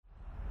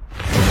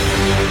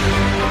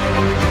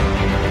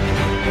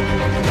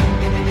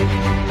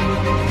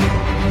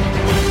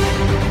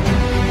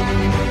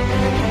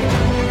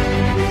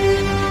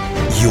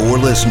You're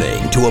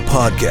listening to a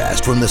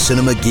podcast from the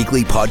Cinema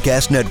Geekly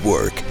Podcast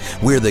Network.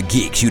 We're the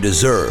geeks you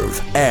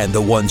deserve and the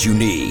ones you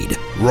need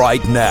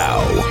right now.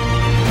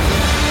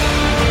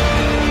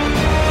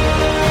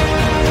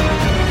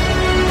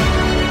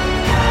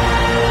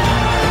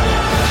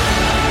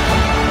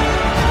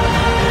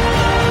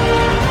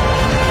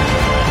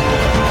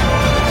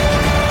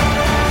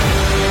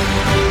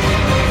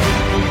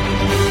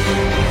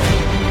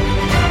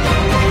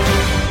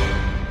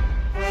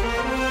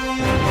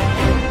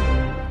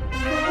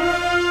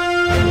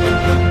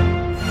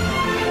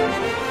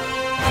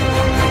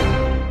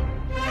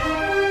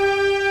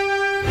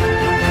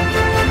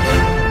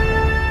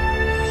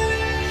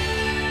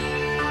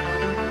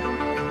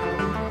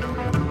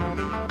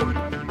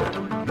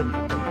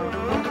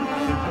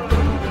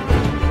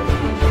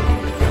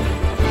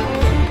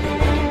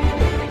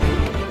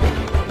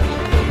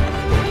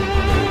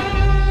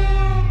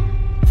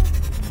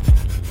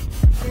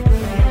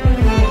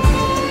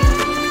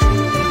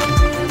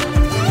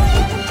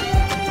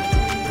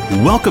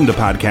 Welcome to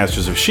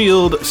Podcasters of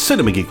S.H.I.E.L.D.,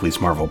 Cinema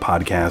Geekly's Marvel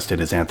podcast. It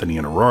is Anthony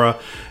and Aurora,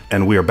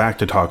 and we are back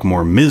to talk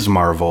more Ms.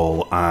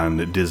 Marvel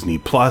on Disney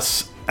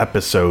Plus,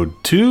 episode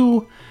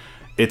 2.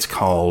 It's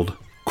called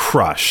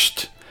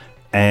Crushed,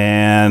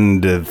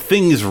 and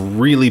things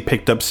really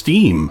picked up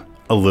steam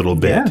a little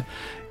bit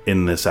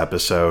in this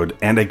episode.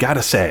 And I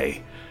gotta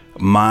say,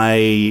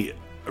 my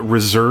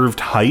reserved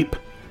hype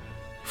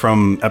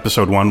from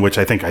episode 1, which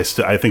I think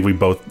we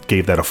both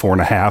gave that a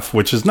 4.5,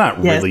 which is not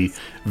really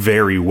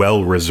very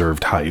well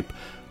reserved hype,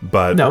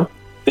 but no.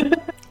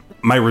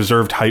 My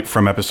reserved hype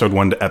from episode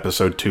 1 to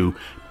episode 2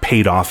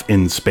 paid off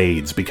in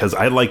spades because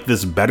I like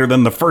this better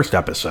than the first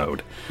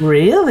episode.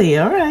 Really?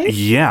 All right.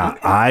 Yeah, okay.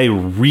 I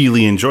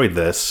really enjoyed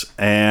this.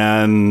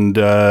 And,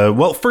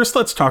 well, first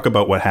let's talk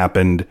about what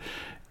happened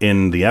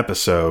in the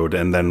episode,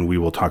 and then we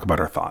will talk about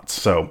our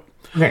thoughts. So,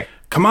 okay.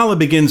 Kamala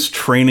begins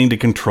training to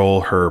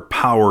control her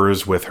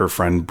powers with her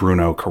friend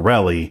Bruno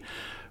Corelli,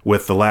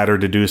 with the latter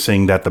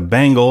deducing that the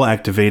bangle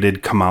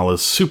activated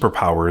Kamala's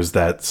superpowers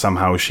that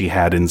somehow she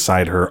had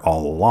inside her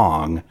all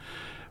along,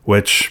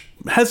 which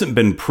hasn't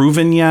been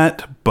proven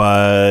yet,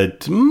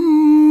 but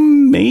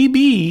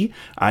maybe.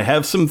 I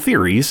have some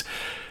theories.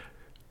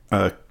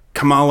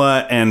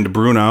 Kamala and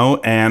Bruno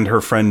and her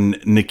friend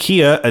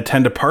Nakia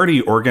attend a party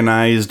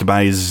organized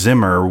by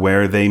Zimmer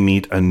where they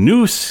meet a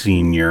new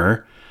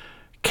senior,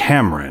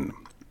 Cameron.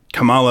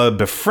 Kamala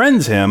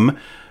befriends him,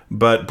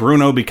 but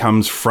Bruno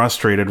becomes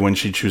frustrated when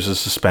she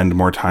chooses to spend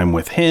more time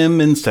with him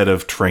instead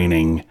of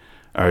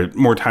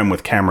more time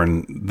with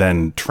Cameron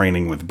than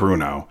training with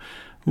Bruno.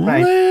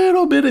 Right.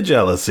 Little bit of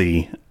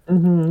jealousy.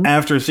 Mm-hmm.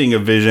 After seeing a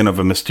vision of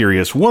a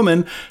mysterious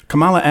woman,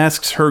 Kamala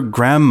asks her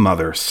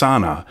grandmother,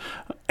 Sana,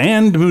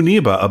 and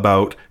Muniba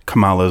about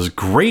Kamala's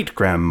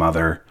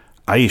great-grandmother,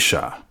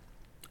 Aisha,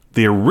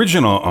 the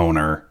original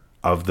owner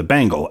of the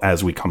bangle,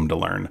 as we come to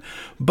learn.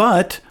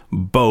 But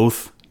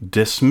both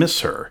dismiss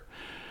her.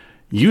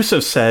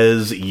 Yusuf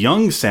says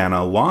young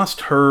Sana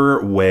lost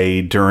her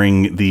way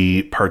during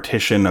the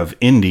partition of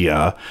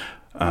India.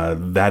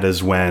 That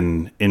is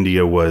when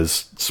India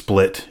was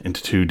split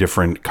into 2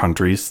 different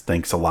countries.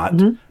 Thanks a lot,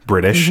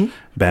 British. Mm-hmm.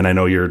 Ben, I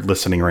know you're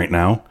listening right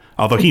now.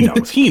 Although he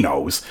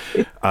knows,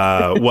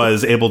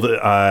 was able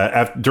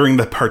to, during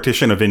the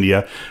partition of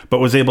India, but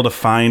was able to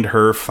find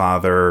her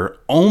father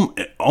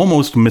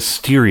almost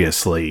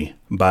mysteriously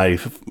by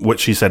what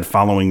she said,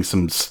 following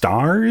some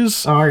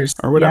stars or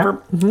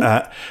whatever. Yeah.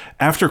 Mm-hmm.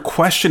 After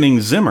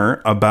questioning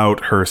Zimmer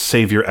about her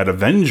savior at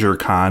Avenger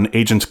Con,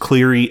 Agents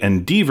Cleary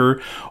and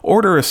Deaver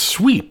order a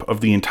sweep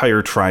of the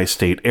entire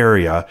tri-state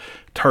area,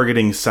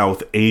 targeting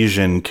South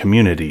Asian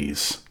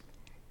communities.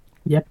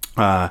 Yep.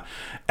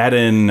 At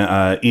an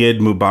Eid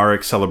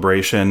Mubarak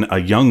celebration, a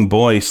young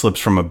boy slips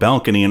from a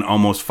balcony and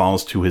almost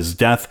falls to his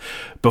death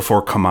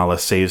before Kamala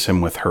saves him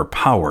with her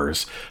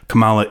powers.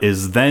 Kamala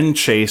is then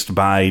chased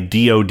by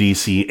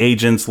DODC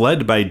agents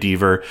led by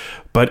Deaver,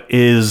 but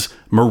is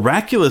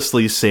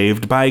miraculously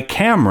saved by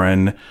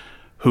Cameron,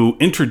 who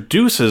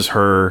introduces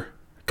her,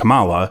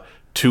 Kamala,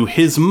 to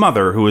his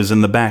mother, who is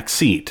in the back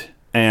seat.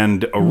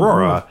 And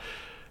Aurora,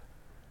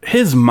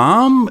 his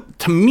mom,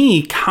 to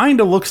me, kind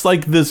of looks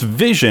like this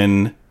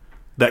vision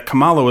that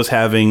Kamala was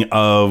having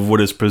of what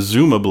is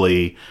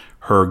presumably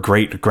her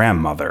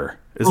great-grandmother.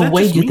 Is that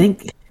just me? You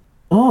think?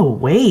 Oh,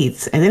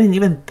 wait. I didn't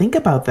even think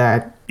about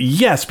that.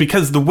 Yes,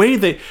 because the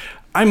way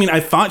I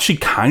thought she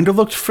kind of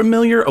looked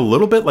familiar a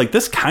little bit. Like,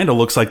 this kind of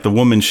looks like the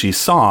woman she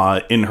saw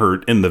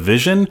in the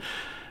vision.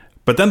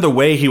 But then the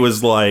way he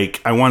was like,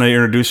 I want to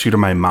introduce you to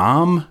my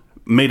mom,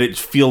 made it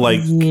feel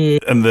like,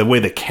 and the way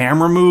the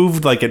camera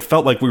moved, like it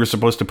felt like we were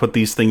supposed to put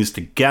these things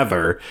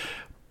together.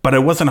 But I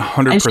wasn't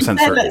 100%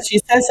 certain. She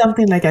said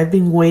something like, I've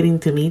been waiting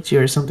to meet you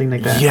or something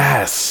like that.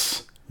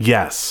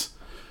 Yes.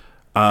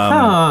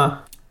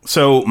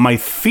 So my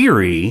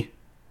theory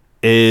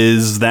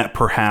is that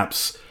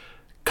perhaps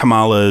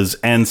Kamala's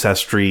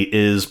ancestry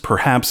is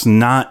perhaps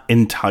not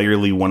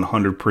entirely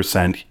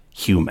 100%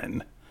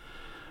 human.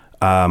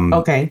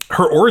 Okay.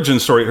 Her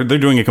origin story, they're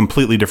doing a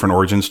completely different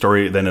origin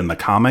story than in the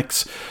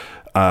comics.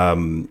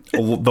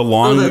 The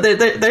long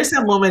there's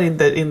a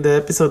moment in the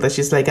episode that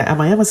she's like,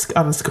 "Am I a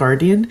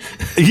Asgardian?"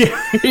 Yeah,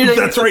 Like,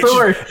 that's right.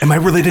 Thor. Am I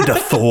related to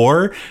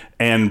Thor?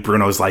 And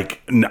Bruno's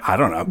like, I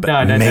don't know.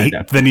 But No.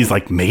 Then he's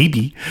like,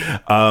 maybe.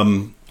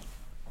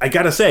 I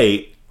gotta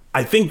say,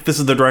 I think this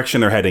is the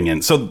direction they're heading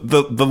in. So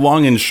the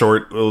long and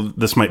short,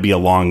 this might be a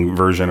long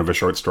version of a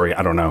short story.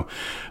 I don't know.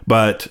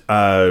 But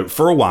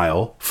for a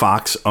while,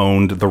 Fox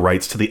owned the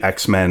rights to the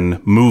X-Men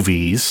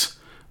movies.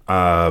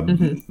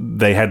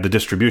 They had the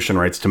distribution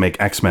rights to make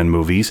X-Men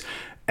movies.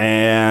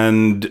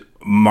 And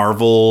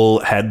Marvel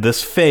had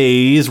this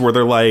phase where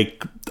they're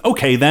like,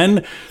 okay,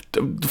 then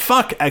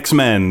fuck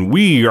X-Men.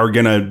 We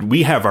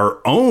have our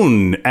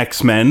own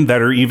X-Men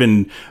that are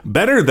even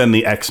better than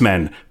the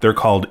X-Men. They're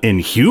called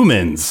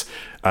Inhumans.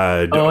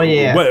 What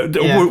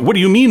do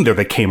you mean they're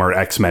the Kmart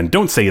X-Men?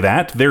 Don't say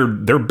that. They're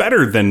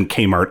better than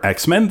Kmart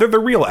X-Men. They're the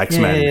real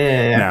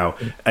X-Men now.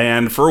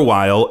 And for a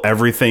while,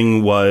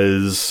 everything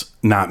was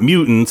not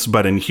mutants,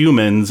 but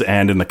Inhumans.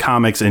 And in the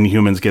comics,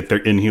 Inhumans get their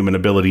inhuman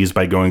abilities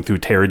by going through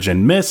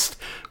Terrigen Mist,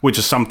 which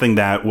is something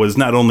that was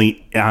not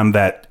only on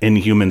that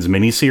Inhumans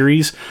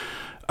miniseries,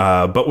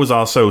 but was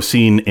also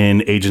seen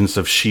in Agents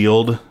of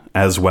S.H.I.E.L.D.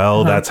 as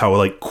well. That's how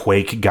like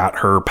Quake got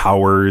her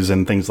powers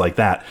and things like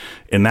that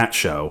in that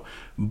show.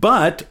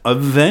 But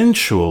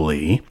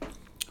eventually,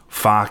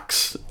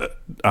 Fox,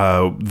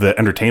 the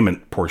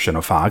entertainment portion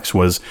of Fox,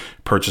 was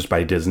purchased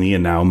by Disney,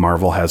 and now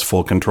Marvel has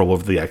full control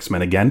of the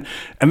X-Men again.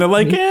 And they're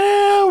like,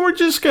 we're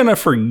just going to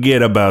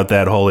forget about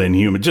that whole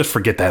Inhuman. Just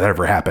forget that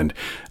ever happened.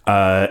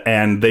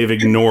 And they've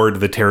ignored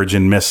the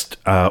Terrigen Mist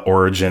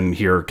origin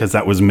here, because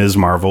that was Ms.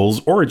 Marvel's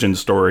origin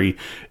story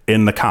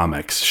in the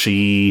comics.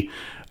 She,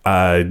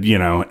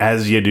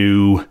 as you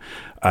do...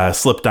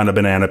 slipped on a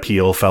banana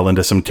peel, fell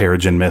into some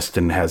Terrigen Mist,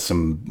 and has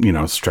some,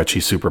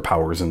 stretchy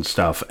superpowers and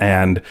stuff.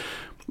 And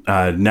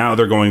now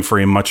they're going for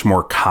a much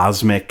more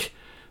cosmic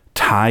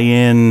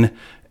tie-in.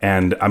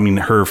 And I mean,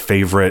 her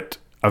favorite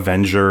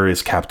Avenger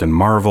is Captain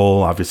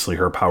Marvel. Obviously,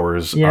 her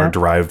powers are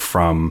derived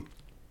from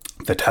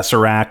the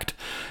Tesseract.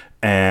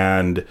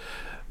 And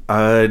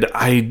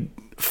I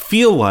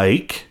feel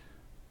like,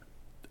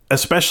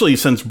 especially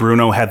since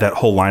Bruno had that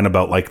whole line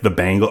about like the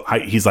bangle,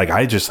 he's like,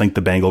 I just think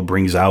the bangle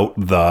brings out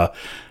the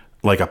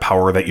like a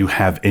power that you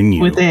have in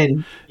you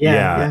within.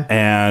 Yeah.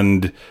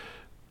 And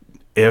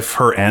if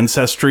her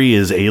ancestry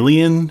is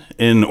alien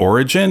in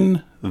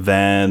origin,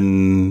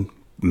 then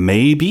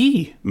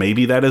maybe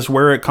that is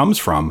where it comes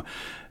from.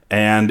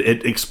 And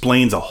it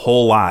explains a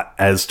whole lot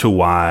as to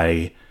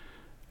why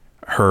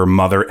her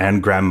mother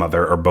and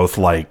grandmother are both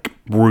like,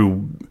 we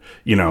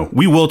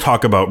will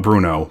talk about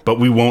Bruno, but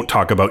we won't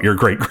talk about your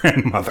great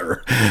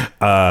grandmother.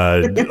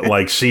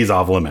 Like she's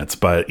off limits.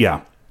 But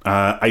yeah,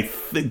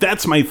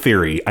 that's my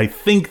theory. I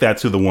think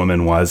that's who the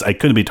woman was. I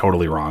could be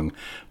totally wrong,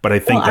 but I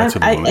think that's who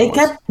the woman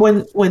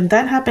was. When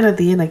that happened at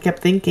the end, I kept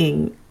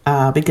thinking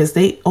because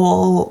they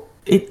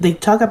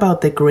talk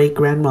about the great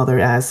grandmother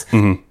as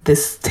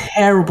this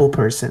terrible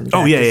person.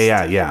 Oh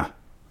yeah.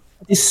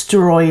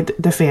 Destroyed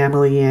the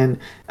family, and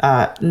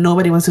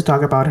nobody wants to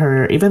talk about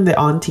her. Even the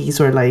aunties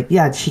were like,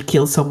 yeah, she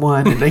killed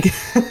someone, and like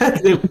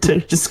they're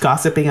just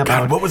gossiping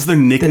about. God, what was their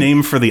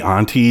nickname for the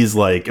aunties?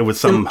 Like it was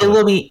some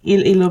Illuma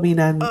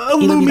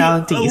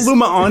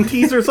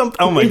aunties or something.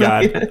 Oh my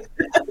God,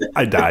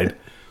 I died.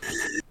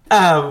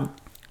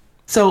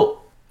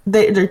 So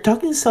they're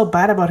talking so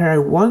bad about her. I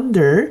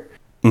wonder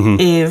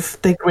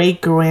if the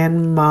great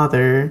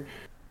grandmother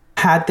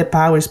had the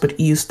powers but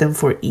used them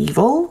for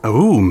evil.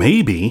 Oh,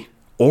 maybe.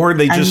 Or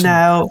they just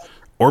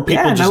or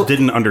people just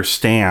didn't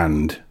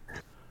understand.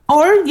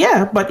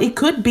 But it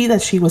could be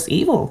that she was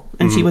evil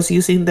and she was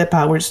using the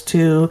powers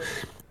to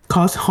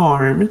cause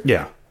harm.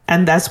 Yeah.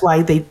 And that's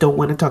why they don't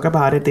want to talk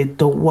about it. They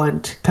don't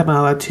want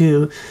Kamala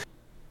to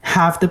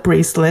have the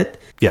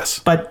bracelet. Yes.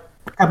 But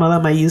Kamala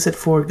might use it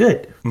for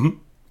good.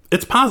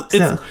 It's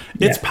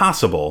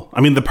possible.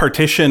 I mean, the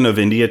partition of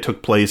India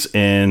took place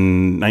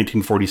in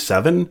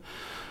 1947.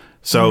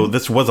 So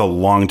this was a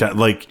long time.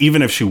 Like,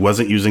 even if she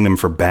wasn't using them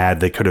for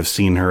bad, they could have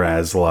seen her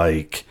as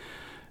like,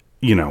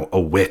 a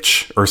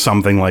witch or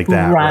something like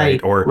that.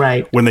 Right. Or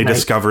when they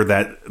discover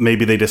that,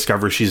 maybe they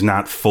discover she's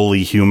not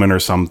fully human or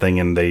something,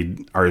 and they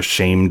are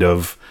ashamed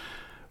of,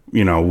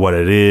 what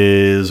it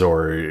is,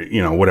 or,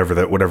 whatever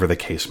the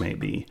case may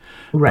be.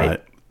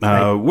 Right.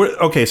 But,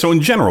 okay. So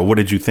in general, what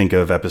did you think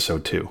of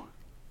episode 2?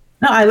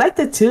 No, I liked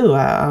it too.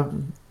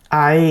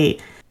 I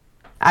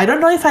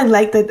don't know if I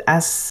liked it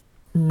as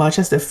much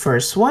as the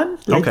first one,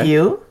 like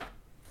you,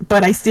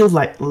 but I still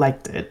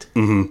liked it.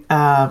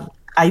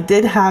 I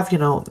did have,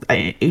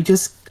 I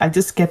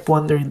just kept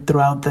wondering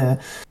throughout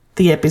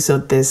the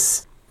episode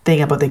this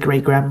thing about the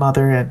great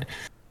grandmother and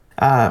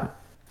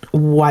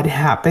what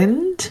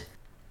happened.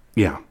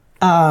 Yeah.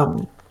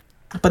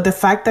 But the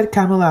fact that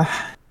Kamala,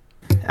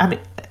 I mean,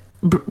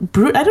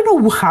 I don't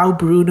know how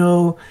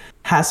Bruno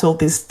has all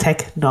this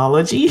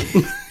technology.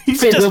 He's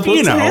just,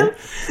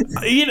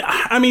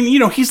 I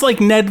mean, he's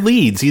like Ned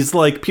Leeds. He's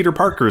like Peter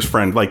Parker's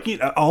friend. Like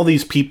all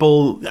these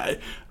people,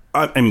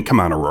 I mean, come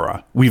on,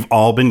 Aurora. We've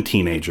all been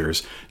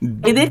teenagers.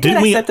 They did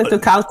get accepted to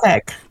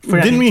Caltech for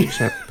an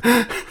internship.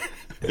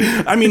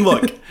 I mean,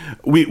 look,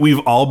 we've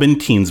all been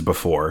teens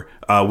before.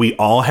 We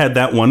all had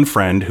that one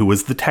friend who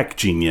was the tech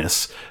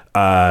genius,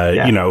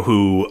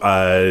 who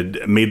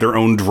made their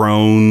own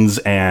drones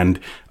and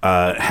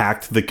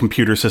hacked the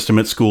computer system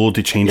at school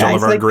to change all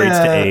of our grades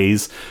to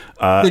A's.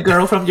 The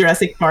girl from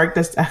Jurassic Park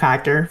that's a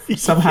hacker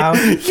somehow.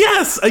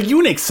 Yes, a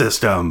Unix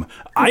system.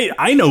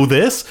 I know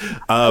this.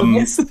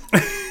 Yes.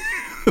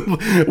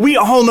 We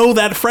all know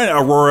that friend,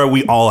 Aurora.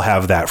 We all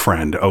have that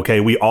friend. Okay,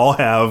 we all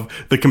have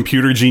the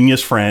computer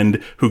genius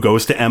friend who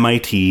goes to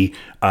MIT.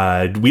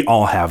 We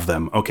all have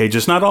them. Okay,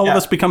 just not all of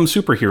us become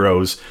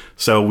superheroes.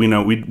 So we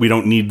know we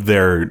don't need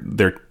their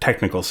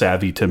technical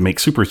savvy to make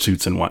super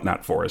suits and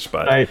whatnot for us.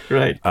 But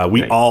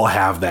we all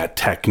have that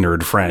tech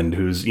nerd friend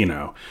who's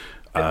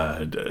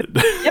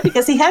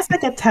because he has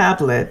like a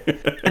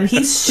tablet and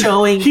he's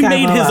showing. He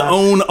made his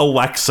own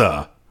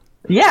Alexa.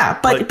 Yeah,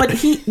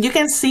 but you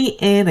can see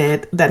in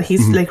it that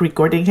he's like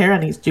recording her,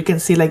 and you can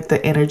see like the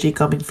energy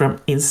coming from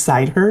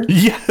inside her.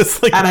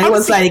 Yes, and I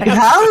was like,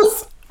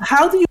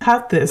 how do you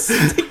have this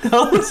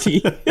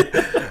technology?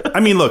 I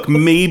mean, look,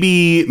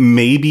 maybe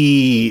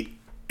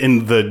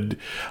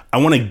I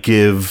want to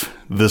give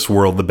this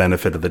world the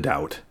benefit of the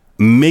doubt.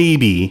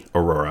 Maybe,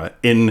 Aurora,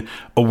 in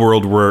a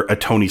world where a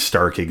Tony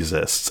Stark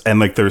exists and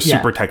like there's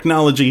super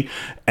technology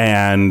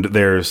and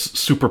there's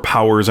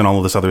superpowers and all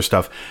of this other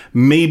stuff,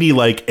 maybe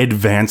like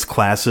advanced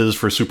classes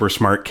for super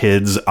smart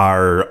kids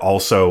are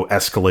also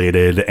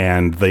escalated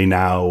and they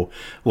now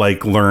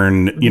like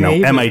learn,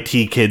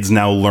 MIT kids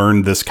now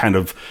learn this kind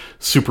of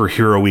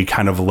superhero-y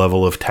kind of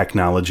level of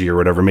technology or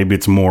whatever. Maybe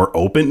it's more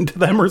open to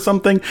them or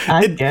something.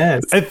 I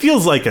guess. It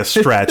feels like a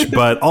stretch,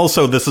 but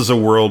also this is a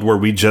world where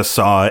we just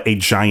saw a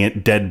giant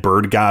dead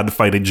bird god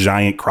fight a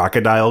giant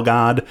crocodile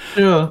god.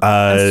 True.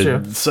 That's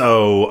true.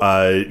 So,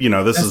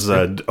 this is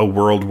a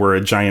world where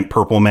a giant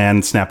purple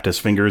man snapped his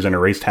fingers and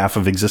erased half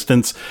of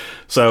existence.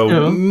 So,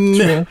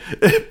 true.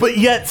 But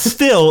yet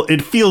still,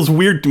 it feels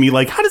weird to me.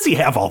 Like, how does he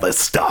have all this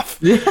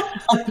stuff?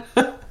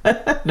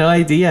 No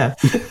idea.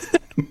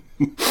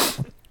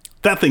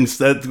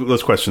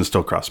 Those questions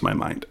still cross my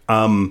mind.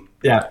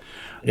 Yeah.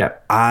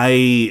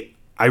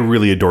 I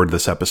really adored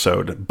this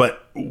episode,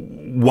 but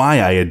why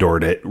I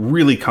adored it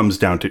really comes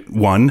down to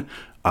one,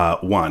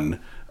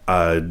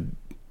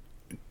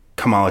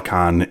 Kamala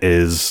Khan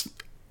is,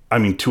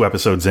 2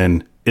 episodes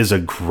in, is a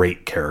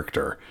great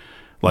character.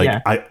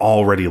 I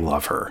already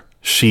love her.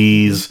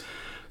 She's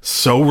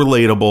so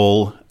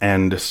relatable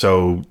and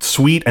so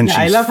sweet, and she's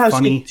funny. I love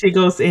how she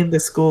goes in the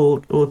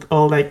school with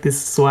all like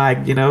this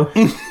swag, Now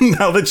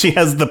that she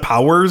has the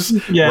powers,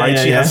 she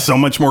has so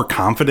much more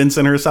confidence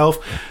in herself.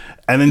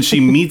 And then she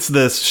meets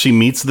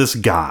this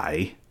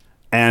guy,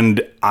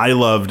 and I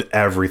loved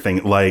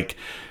everything. Like,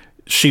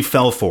 she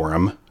fell for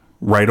him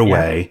right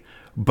away,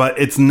 but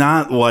it's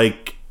not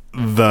like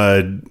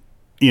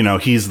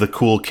he's the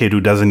cool kid who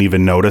doesn't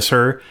even notice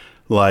her.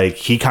 Like,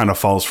 he kind of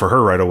falls for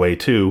her right away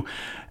too.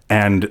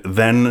 And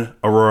then,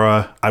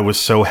 Aurora, I was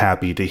so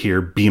happy to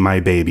hear Be My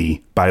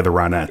Baby by the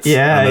Ronettes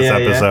on this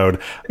episode.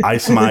 Yeah. I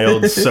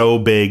smiled so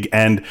big.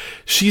 And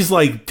she's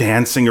like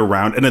dancing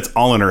around, and it's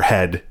all in her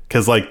head.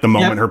 Because like the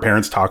moment her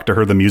parents talk to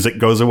her, the music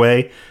goes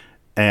away.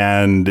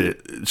 And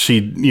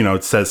she,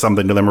 says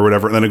something to them or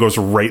whatever. And then it goes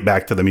right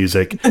back to the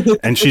music.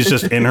 And she's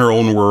just in her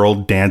own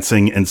world,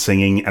 dancing and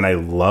singing. And I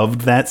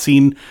loved that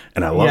scene.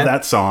 And I love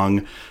that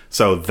song.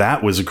 So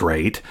that was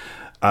great.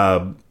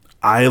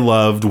 I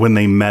loved when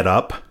they met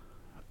up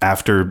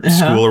after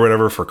school or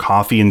whatever for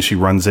coffee, and she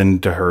runs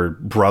into her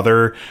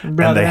brother and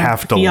they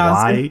have to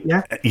lie.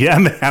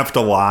 And they have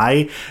to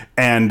lie.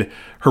 And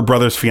her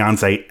brother's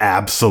fiance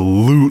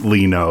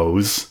absolutely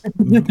knows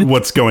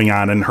what's going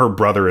on, and her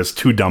brother is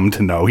too dumb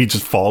to know. He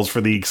just falls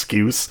for the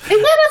excuse. He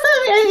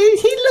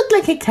looked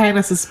like he kind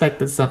of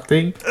suspected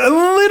something. A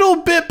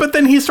little bit, but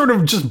then he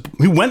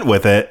he went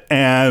with it.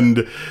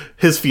 And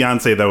his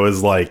fiance, though,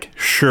 is like,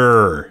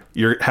 sure,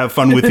 have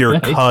fun with your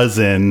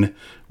cousin.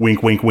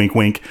 Wink, wink, wink,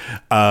 wink.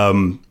 But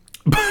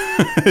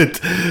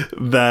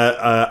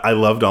I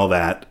loved all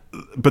that.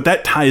 But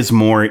that ties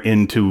more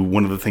into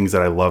one of the things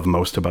that I love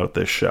most about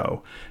this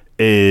show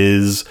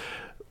is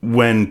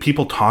when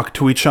people talk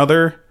to each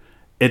other,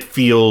 it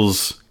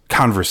feels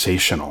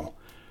conversational.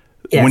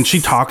 Yes. When she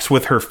talks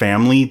with her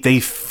family,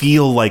 they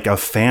feel like a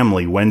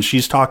family. When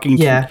she's talking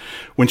to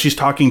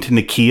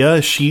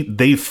Nakia,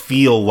 they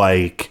feel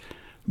like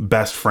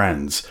best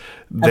friends.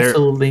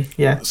 Absolutely,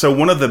 yeah. So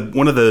one of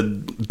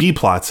the B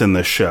plots in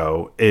this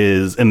show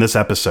in this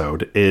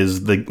episode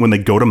is when they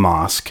go to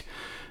mosque,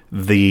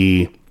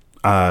 the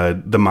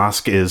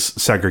mosque is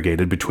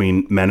segregated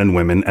between men and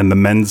women, and the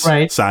men's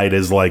side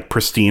is like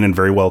pristine and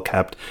very well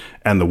kept,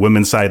 and the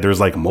women's side there's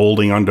like mold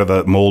under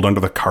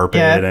the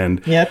carpet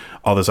and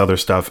all this other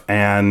stuff.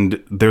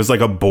 And there's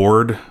like a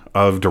board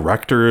of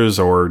directors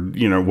or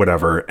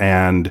whatever,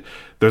 and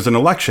there's an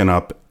election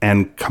up,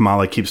 and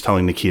Kamala keeps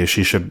telling Nakia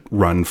she should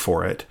run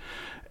for it.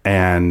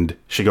 And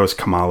she goes,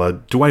 Kamala,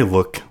 do I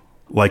look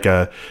like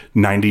a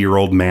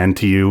 90-year-old man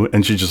to you?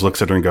 And she just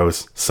looks at her and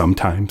goes,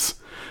 sometimes.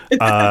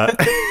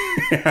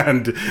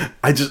 And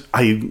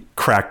I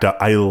cracked up.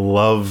 I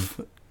love,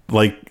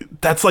 like,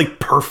 that's like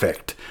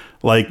perfect.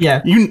 Like,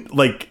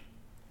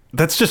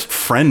 that's just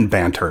friend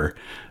banter.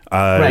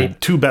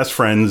 Two best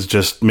friends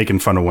just making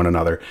fun of one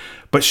another.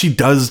 But she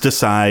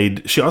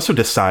also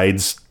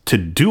decides to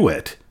do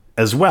it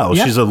as well.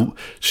 Yep.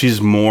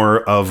 She's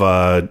more of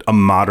a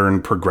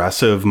modern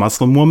progressive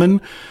Muslim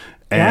woman.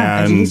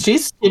 And she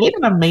made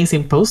an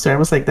amazing poster. I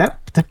was like, that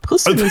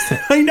poster is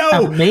I know.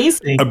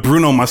 Amazing.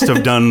 Bruno must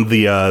have done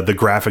the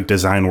graphic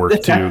design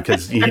work too,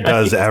 because he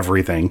does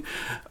everything.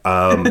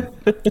 But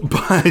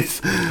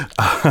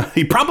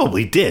he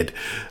probably did.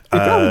 He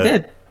probably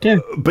did. Yeah.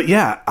 But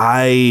yeah,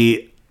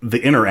 the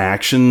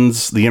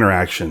interactions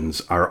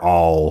are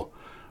all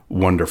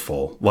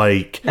wonderful.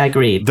 Like,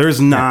 agreed. There's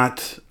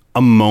not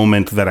a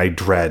moment that I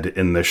dread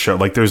in this show.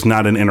 Like, there's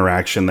not an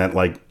interaction that,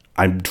 like,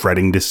 I'm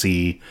dreading to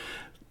see.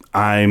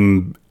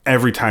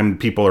 Every time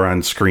people are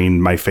on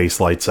screen, my face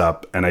lights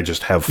up and I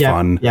just have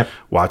fun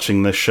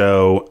watching this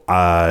show.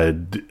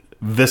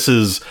 This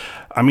is,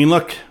 I mean,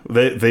 look,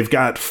 they've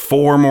got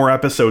 4 more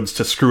episodes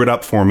to screw it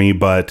up for me,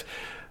 but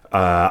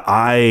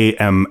I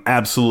am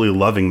absolutely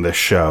loving this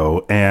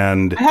show,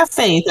 and I have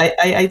faith.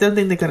 I don't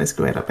think they're going to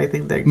screw it up. I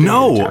think they're doing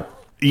a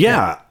good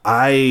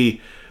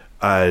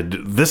job.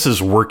 This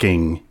is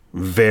working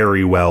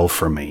very well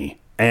for me.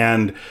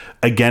 And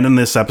again, in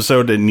this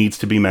episode, it needs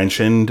to be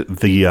mentioned,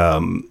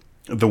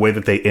 the way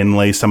that they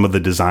inlay some of the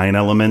design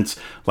elements,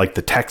 like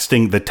the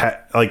texting,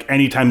 like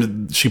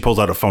anytime she pulls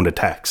out a phone to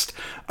text,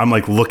 I'm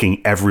like looking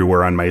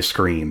everywhere on my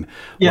screen.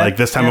 Yeah, like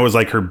this time it was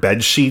like her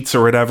bed sheets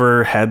or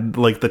whatever had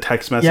like the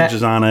text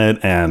messages on it.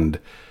 And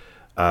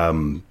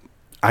I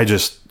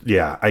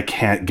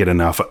can't get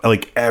enough.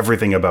 Like,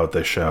 everything about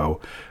this show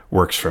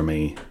works for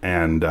me,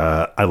 and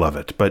I love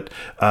it. But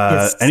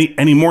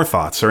any more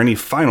thoughts or any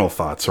final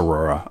thoughts,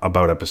 Aurora,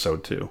 about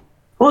episode 2?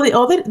 Well, the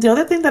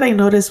other thing that I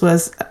noticed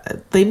was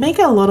they make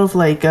a lot of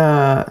like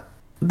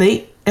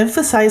they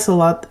emphasize a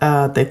lot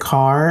the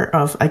car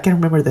of, I can't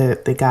remember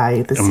the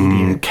guy, the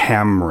senior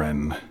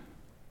Cameron.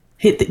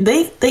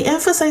 They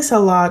emphasize a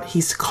lot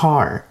his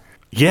car.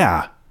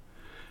 Yeah,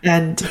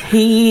 and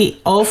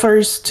he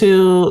offers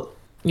to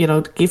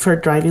give her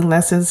driving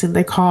lessons in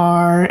the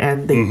car,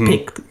 and they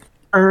pick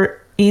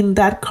her in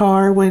that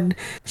car when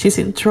she's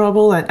in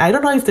trouble. And I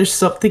don't know if there's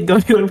something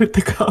going on with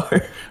the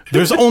car.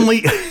 There's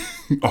only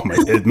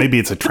maybe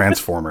it's a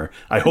transformer.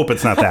 I hope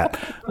it's not that.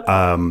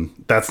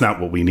 That's not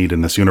what we need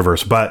in this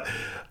universe. But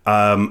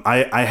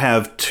I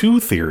have 2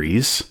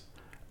 theories.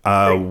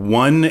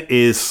 One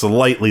is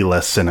slightly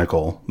less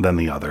cynical than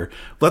the other.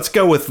 Let's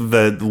go with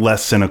the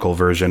less cynical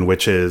version,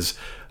 which is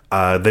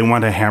they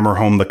want to hammer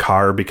home the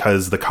car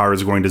because the car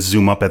is going to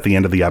zoom up at the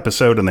end of the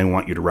episode and they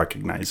want you to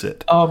recognize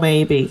it. Oh,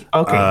 maybe.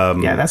 Okay.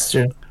 Yeah, that's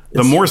true.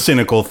 The more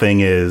cynical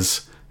thing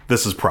is,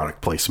 this is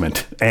product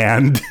placement,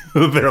 and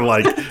they're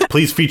like,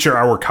 please feature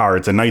our car.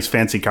 It's a nice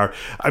fancy car.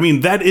 I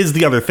mean, that is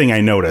the other thing I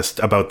noticed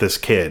about this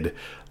kid.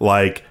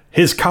 Like,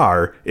 his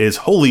car is,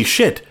 holy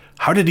shit,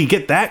 how did he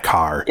get that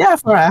car? Yeah,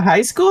 for a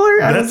high schooler?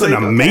 That's an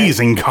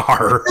amazing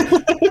car.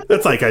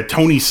 That's like a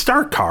Tony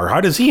Stark car.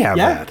 How does he have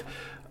that?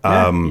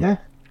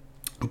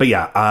 But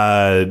yeah,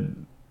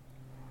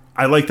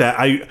 I like that.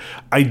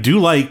 I do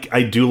like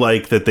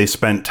that they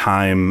spent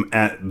time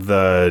at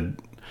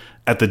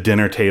the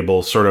dinner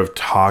table sort of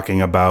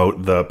talking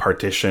about the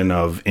partition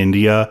of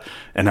India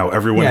and how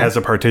everyone has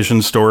a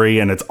partition story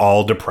and it's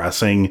all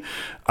depressing.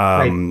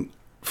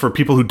 For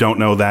people who don't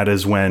know, that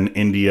is when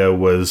India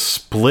was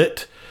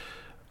split.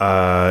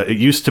 It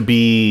used to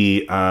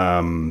be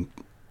one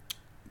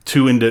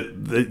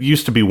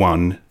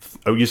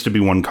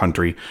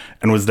country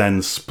and was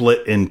then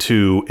split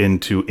into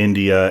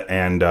India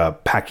and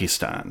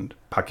Pakistan.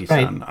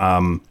 Right.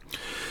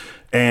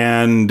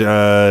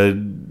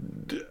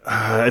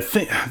 I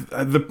think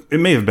it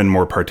may have been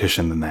more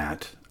partition than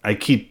that. I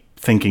keep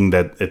thinking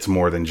that it's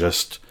more than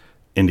just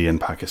India and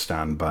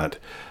Pakistan, but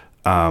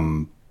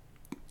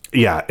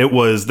it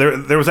was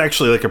there was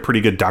actually like a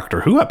pretty good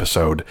Doctor Who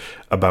episode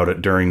about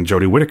it during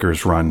Jodie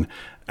Whittaker's run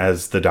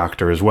as the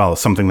Doctor as well.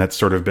 Something that's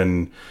sort of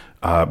been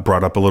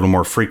brought up a little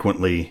more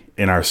frequently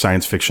in our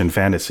science fiction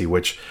fantasy,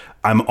 which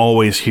I'm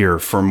always here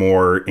for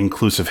more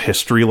inclusive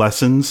history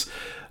lessons.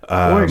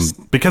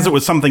 Because it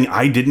was something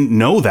I didn't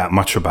know that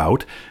much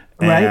about.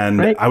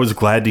 And I was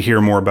glad to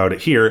hear more about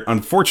it here.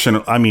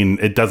 Unfortunately, I mean,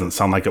 it doesn't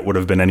sound like it would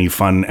have been any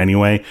fun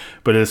anyway,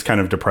 but it is kind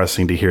of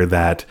depressing to hear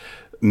that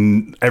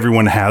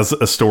everyone has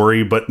a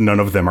story, but none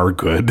of them are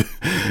good.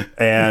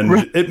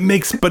 And it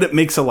makes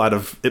a lot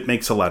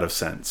of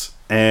sense.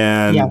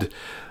 And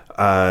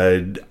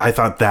I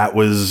thought that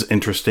was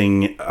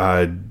interesting.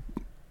 I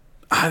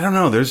don't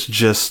know. There's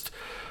just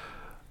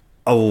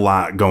a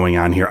lot going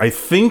on here. I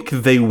think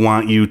they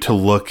want you to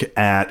look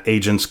at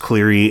Agents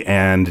Cleary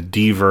and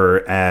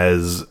Deaver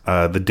as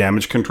the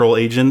damage control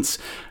agents,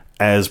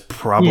 as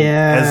probably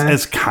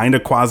as kind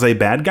of quasi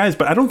bad guys,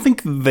 but I don't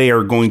think they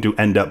are going to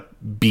end up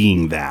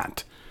being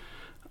that.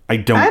 I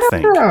don't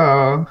think.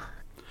 Know.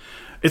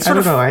 It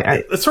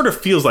sort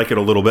of feels like it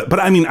a little bit, but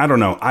I mean, I don't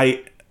know.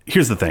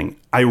 Here's the thing.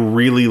 I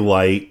really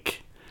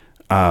like,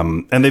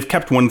 and they've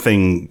kept one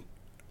thing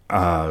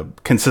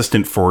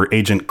consistent for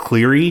Agent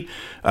Cleary,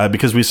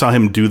 because we saw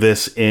him do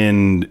this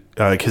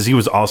because he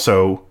was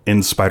also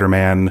in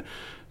Spider-Man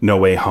No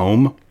Way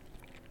Home.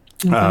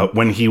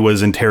 When he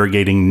was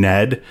interrogating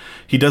Ned,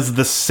 he does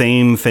the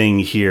same thing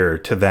here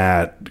to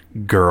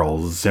that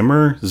girl,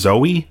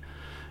 Zoe,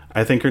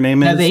 I think her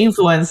name is. Yeah, the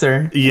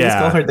influencer. Yeah. Let's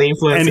call her the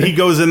influencer. And he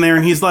goes in there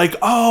and he's like,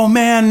 oh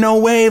man, no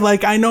way.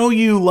 Like, I know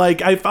you.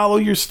 Like, I follow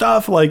your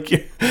stuff. Like,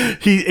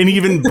 he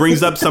even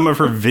brings up some of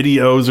her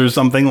videos or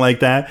something like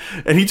that.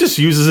 And he just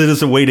uses it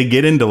as a way to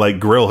get in to like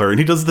grill her. And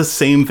he does the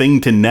same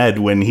thing to Ned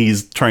when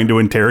he's trying to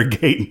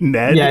interrogate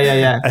Ned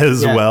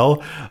as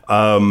well.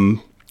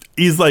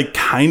 He's like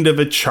kind of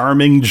a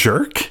charming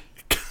jerk,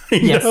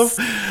 kind of. Yes.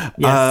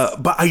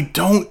 But I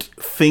don't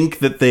think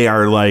that they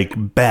are like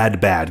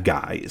bad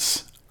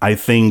guys. I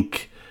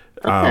think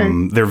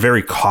they're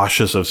very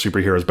cautious of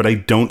superheroes, but I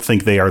don't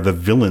think they are the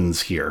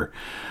villains here.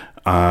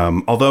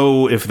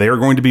 Although if they are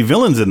going to be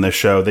villains in this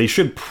show, they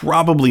should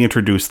probably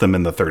introduce them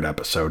in the 3rd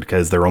episode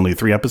because there are only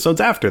 3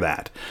 episodes after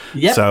that.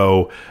 Yep.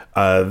 So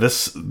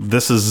this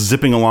is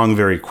zipping along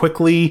very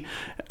quickly.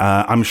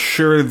 I'm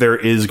sure there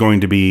is going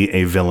to be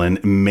a villain.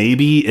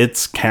 Maybe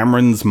it's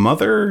Cameron's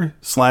mother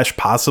 /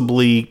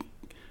 possibly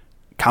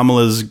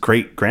Kamala's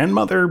great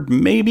grandmother.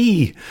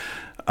 Maybe.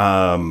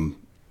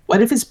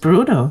 What if it's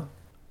Bruno?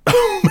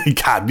 Oh my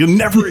God! You'll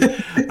never.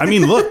 I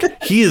mean, look,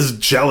 he is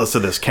jealous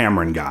of this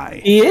Cameron guy.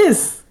 He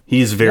is.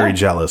 He's very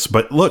jealous.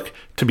 But look,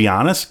 to be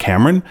honest,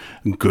 Cameron,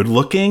 good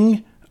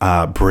looking,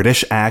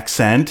 British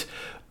accent,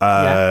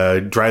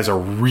 drives a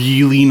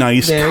really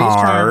nice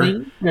car.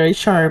 Very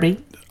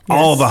charming.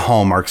 All the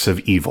hallmarks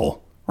of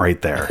evil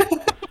right there.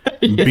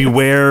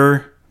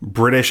 Beware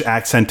British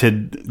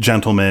accented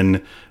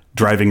gentlemen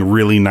driving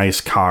really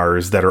nice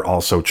cars that are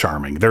also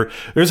charming.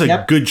 There's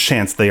a good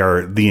chance they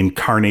are the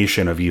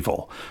incarnation of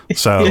evil.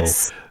 So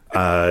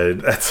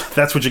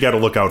that's what you got to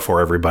look out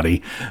for,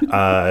 everybody.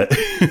 But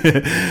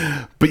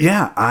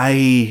yeah,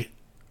 I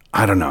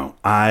don't know.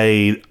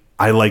 I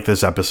like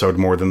this episode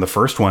more than the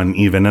first one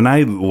even, and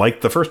I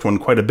liked the first one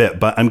quite a bit.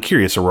 But I'm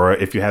curious, Aurora,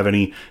 if you have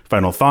any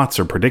final thoughts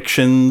or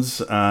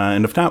predictions,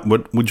 and if not,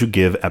 what would you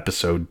give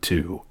episode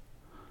 2?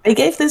 I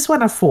gave this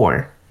one a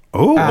 4.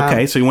 Oh,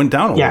 okay. So you went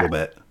down a little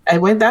bit. I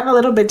went down a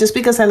little bit just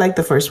because I liked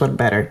the first one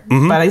better.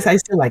 But I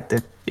still liked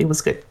it. It was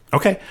good.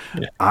 Okay.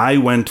 Yeah. I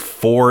went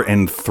 4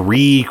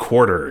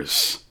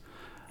 3/4.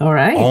 All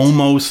right.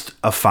 Almost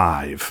a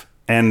 5.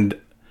 And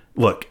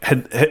look,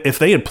 if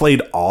they had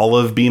played all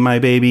of Be My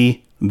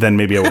Baby, then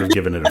maybe I would have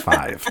given it a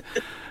 5.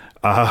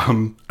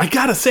 I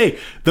gotta say,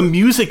 the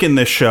music in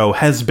this show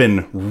has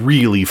been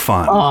really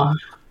fun. Oh,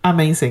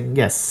 amazing.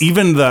 Yes.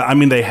 Even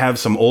they have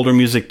some older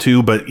music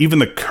too, but even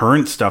the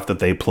current stuff that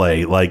they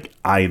play, like,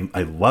 I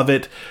love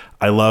it.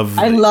 I love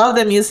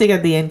the music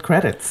at the end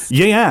credits.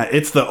 Yeah.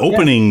 It's the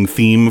opening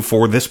theme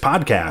for this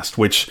podcast,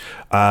 which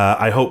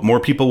I hope more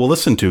people will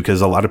listen to,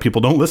 because a lot of people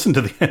don't listen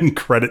to the end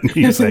credit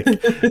music.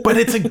 But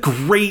it's a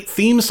great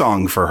theme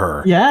song for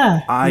her.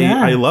 Yeah.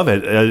 I love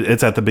it.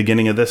 It's at the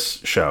beginning of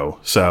this show.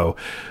 So,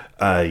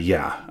 they're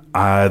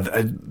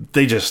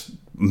just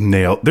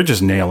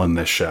nailing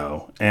this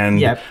show.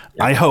 And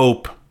I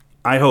hope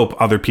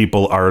other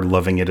people are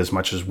loving it as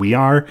much as we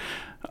are.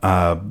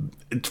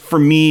 For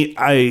me,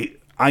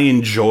 I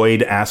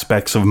enjoyed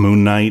aspects of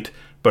Moon Knight,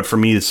 but for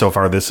me, so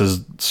far, this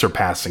is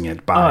surpassing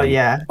it by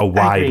a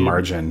wide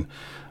margin.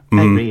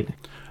 Agreed.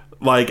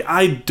 Like,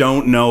 I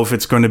don't know if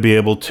it's going to be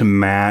able to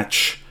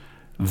match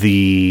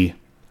the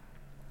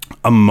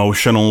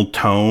emotional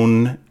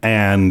tone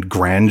and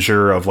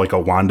grandeur of like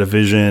a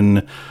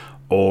WandaVision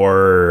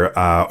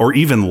or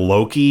even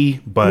Loki,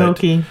 but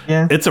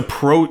it's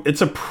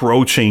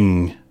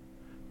approaching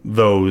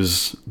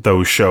those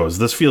shows.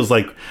 This feels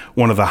like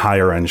one of the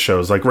higher end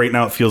shows. Like right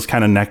now it feels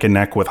kind of neck and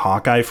neck with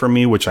Hawkeye for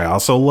me, which I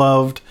also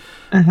loved.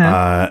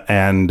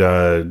 And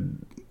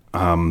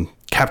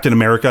Captain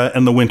America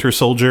and the Winter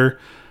Soldier,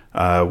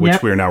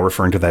 which we are now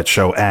referring to that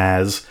show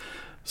as.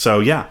 So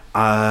yeah,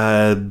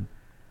 I'm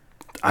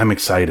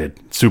excited,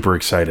 super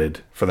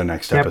excited for the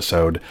next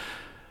episode.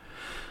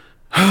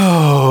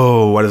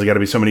 Oh, why does it got to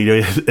be so many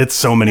days? It's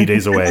so many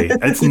days away.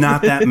 It's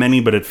not that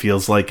many, but it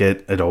feels like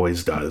it. It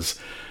always does.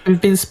 We've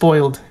been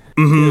spoiled.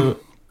 To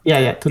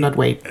not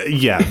wait.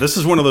 Yeah, this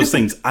is one of those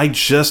things. I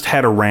just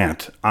had a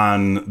rant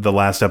on the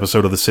last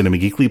episode of the Cinema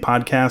Geekly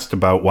podcast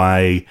about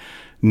why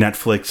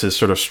Netflix is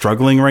sort of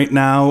struggling right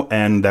now,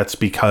 and that's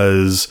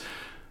because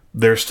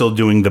they're still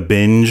doing the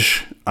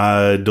binge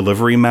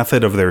delivery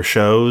method of their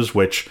shows,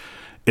 which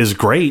is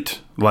great.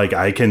 Like,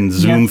 I can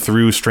zoom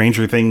through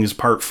Stranger Things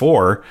Part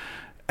 4,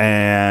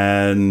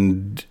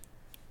 and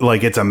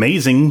like, it's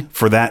amazing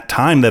for that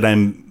time that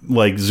I'm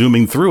like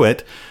zooming through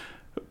it.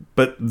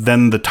 But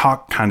then the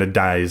talk kind of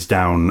dies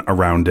down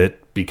around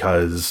it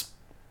because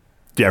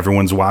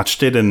everyone's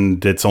watched it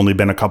and it's only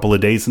been a couple of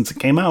days since it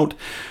came out.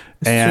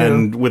 It's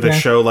and true. With a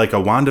show like a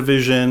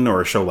WandaVision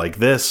or a show like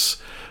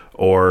this,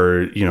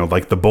 or,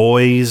 like The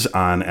Boys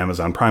on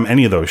Amazon Prime,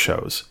 any of those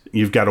shows.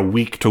 You've got a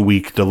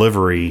week-to-week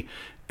delivery,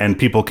 and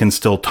people can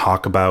still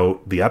talk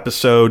about the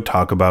episode,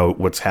 talk about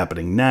what's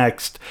happening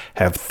next,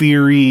 have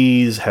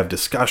theories, have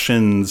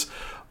discussions,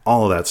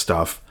 all of that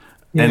stuff.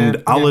 Yeah,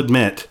 and I'll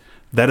admit,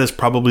 that is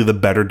probably the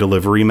better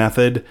delivery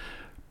method,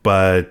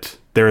 but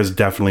there is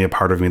definitely a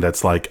part of me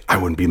that's like, I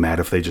wouldn't be mad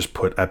if they just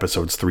put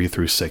episodes 3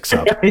 through 6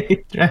 up.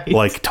 Right.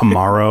 Like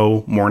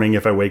tomorrow morning,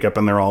 if I wake up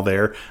and they're all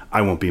there,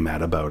 I won't be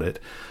mad about it.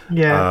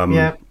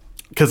 Yeah.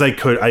 Because I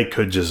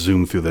could just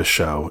zoom through this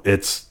show.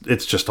 It's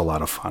just a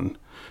lot of fun.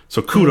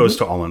 So kudos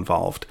to all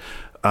involved.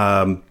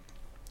 But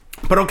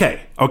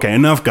okay,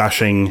 enough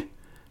gushing.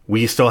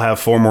 We still have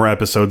 4 more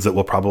episodes that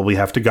we'll probably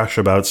have to gush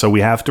about, so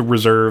we have to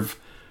reserve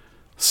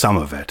some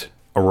of it.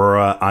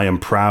 Aurora, I am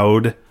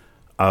proud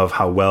of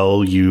how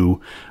well you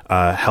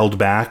held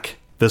back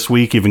this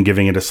week, even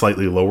giving it a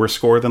slightly lower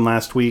score than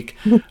last week.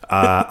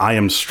 I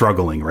am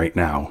struggling right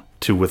now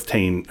to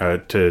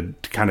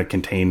kind of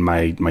contain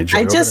my joy.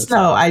 I just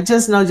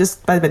know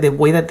just by the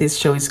way that this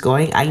show is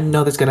going, I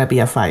know there's gonna be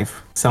a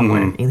 5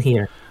 somewhere in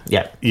here.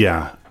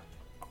 Yeah,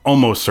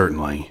 almost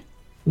certainly.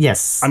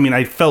 Yes. I mean,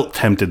 I felt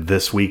tempted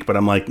this week, but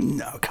I'm like,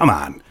 no, come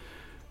on,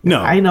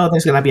 no. I know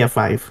there's gonna be a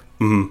 5.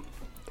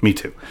 Me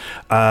too.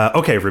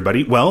 Okay,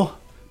 everybody. Well,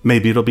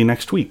 maybe it'll be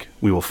next week.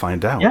 We will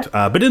find out.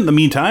 Yeah. But in the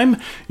meantime,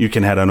 you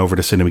can head on over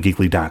to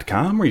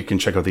cinemageekly.com, where you can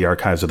check out the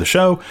archives of the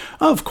show.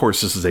 Of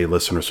course, this is a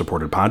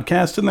listener-supported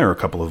podcast, and there are a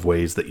couple of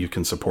ways that you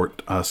can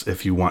support us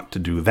if you want to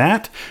do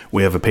that.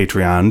 We have a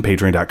Patreon,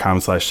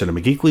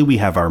 patreon.com/cinemageekly. We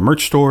have our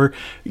merch store,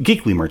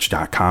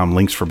 geeklymerch.com.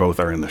 Links for both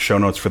are in the show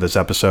notes for this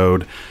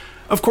episode.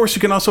 Of course,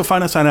 you can also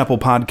find us on Apple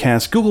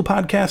Podcasts, Google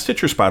Podcasts,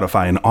 Stitcher,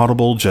 Spotify, and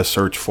Audible. Just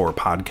search for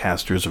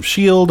Podcasters of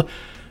S.H.I.E.L.D.,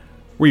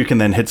 where you can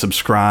then hit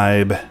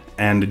subscribe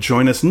and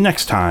join us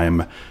next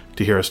time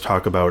to hear us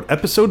talk about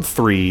episode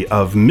 3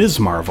 of Ms.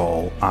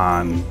 Marvel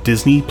on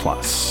Disney+.